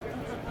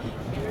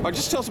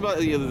Just tell us about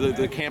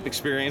the camp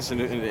experience and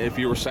if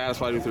you were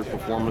satisfied with your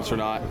performance or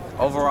not.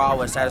 Overall, I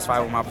was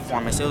satisfied with my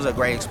performance. It was a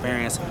great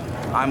experience.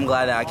 I'm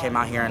glad that I came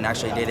out here and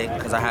actually did it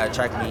because I had a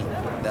track meet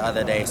the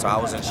other day, so I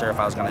wasn't sure if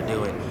I was going to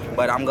do it.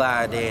 But I'm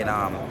glad I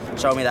did.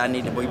 Showed me that I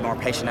need to be more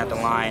patient at the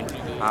line.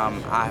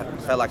 I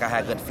felt like I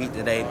had good feet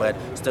today, but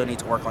still need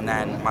to work on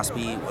that, and my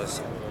speed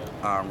was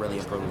really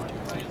improved.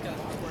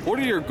 What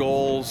are your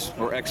goals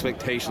or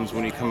expectations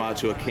when you come out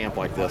to a camp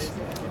like this?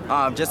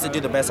 Just to do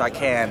the best I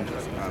can.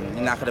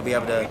 You're not going to be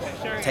able to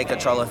take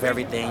control of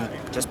everything.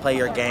 Just play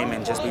your game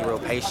and just be real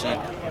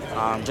patient.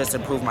 Just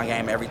improve my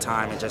game every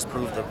time and just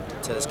prove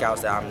to the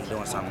scouts that I'm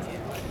doing something.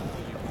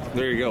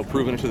 There you go,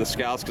 proving it to the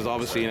scouts, because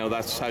obviously,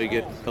 that's how you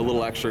get a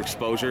little extra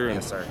exposure.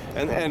 Yes, sir.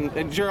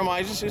 And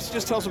Jeremiah,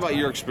 just tell us about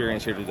your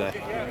experience here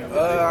today.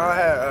 I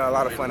had a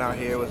lot of fun out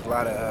here with a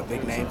lot of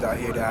big names out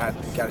here that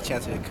I got a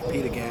chance to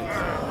compete against.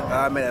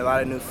 I made a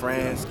lot of new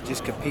friends.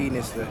 Just competing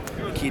is the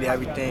key to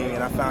everything,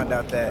 and I found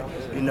out that,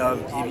 if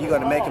you're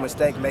going to make a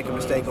mistake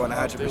on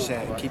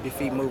 100%. Keep your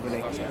feet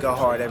moving and go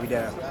hard every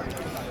day.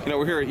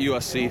 We're here at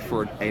USC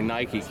for a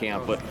Nike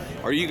camp, but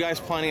are you guys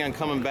planning on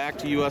coming back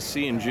to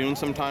USC in June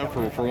sometime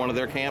for one of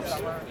their camps?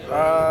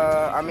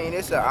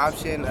 It's an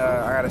option.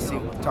 I got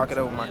to talk it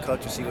over with my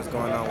coach to see what's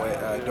going on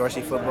with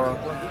Dorsey football.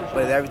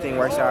 But if everything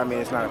works out,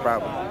 it's not a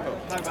problem.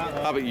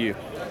 How about you?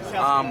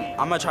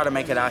 I'm going to try to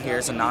make it out here.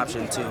 It's an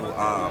option, too.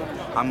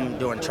 I'm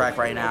doing track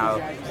right now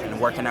and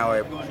working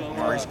out with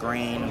Maurice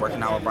Green,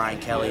 working out with Brian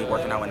Kelly,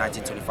 working out with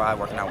 1925,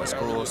 working out with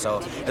school.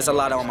 So it's a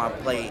lot on my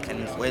plate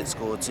and with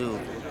school, too.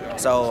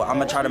 So I'm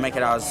going to try to make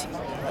it out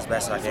as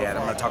best as I can.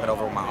 I'm going to talk it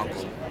over with my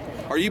uncle.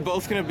 Are you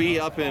both going to be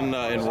up in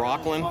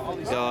Rockland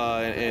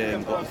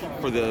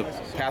for the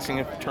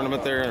passing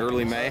tournament there in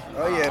early May?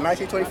 Oh, yeah,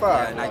 1925.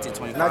 Yeah,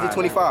 1925.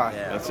 1925.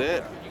 Yeah. That's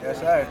it? Yes,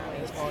 sir.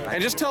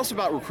 And just tell us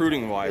about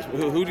recruiting-wise.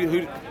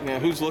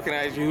 Who's looking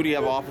at you? Who do you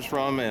have offers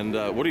from? And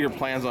what are your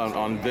plans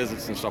on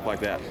visits and stuff like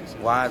that?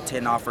 Well, I have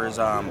 10 offers,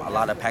 a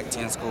lot of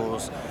Pac-10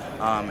 schools,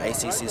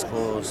 ACC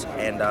schools,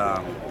 and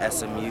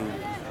SMU.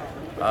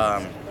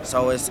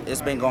 So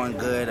it's been going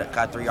good. I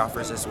got 3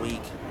 offers this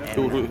week.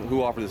 And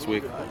who offered this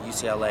week?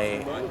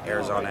 UCLA,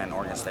 Arizona, and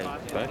Oregon State.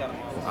 Okay.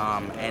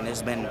 And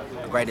it's been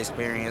a great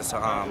experience,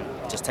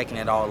 just taking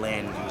it all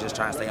in and just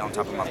trying to stay on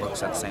top of my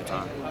books at the same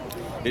time.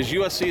 Is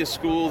USC a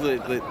school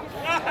that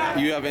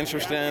you have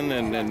interest in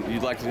and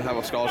you'd like to have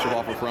a scholarship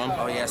offer from?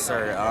 Oh, yes,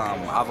 sir.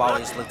 I've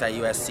always looked at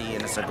USC,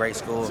 and it's a great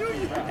school.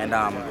 And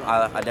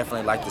I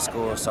definitely like the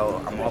school,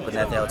 so I'm hoping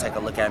that they'll take a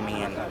look at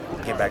me and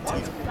get back to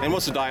me. And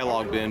what's the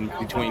dialogue been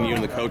between you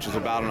and the coaches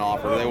about an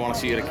offer? Do they want to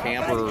see you at a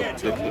camp, or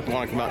do they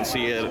want to come out and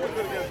see you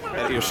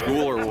at your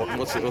school, or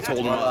what's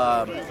holding them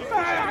up?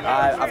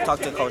 I've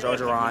talked to Coach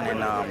Orgeron,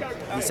 and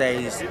he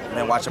says he's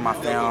been watching my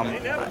film.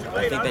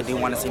 I think they do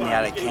want to see me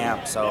at a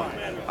camp, so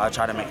I'll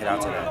try to make it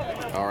out to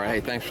that. All right. Hey,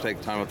 thanks for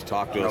taking time out to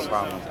talk to us. No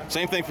problem.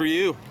 Same thing for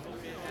you.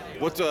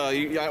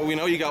 We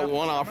know you got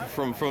one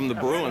offer from the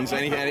Bruins.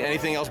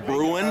 Anything else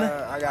brewing?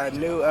 I got a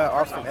new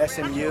offer from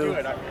SMU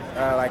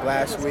like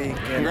last week.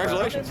 And,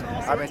 Congratulations.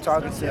 I've been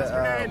talking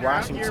to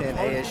Washington,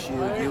 ASU,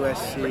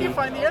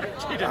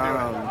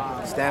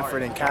 USC,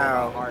 Stanford, and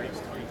Cal,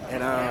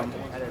 and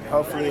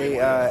hopefully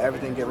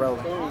everything get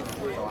rolling.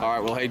 All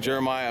right. Well, hey,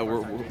 Jeremiah,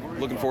 we're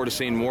looking forward to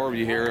seeing more of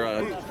you here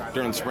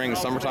during the spring and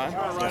summertime.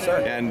 Yes,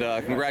 sir. And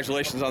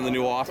congratulations on the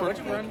new offer.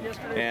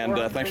 And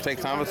thanks for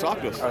taking time to talk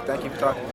to us. Thank you for talking.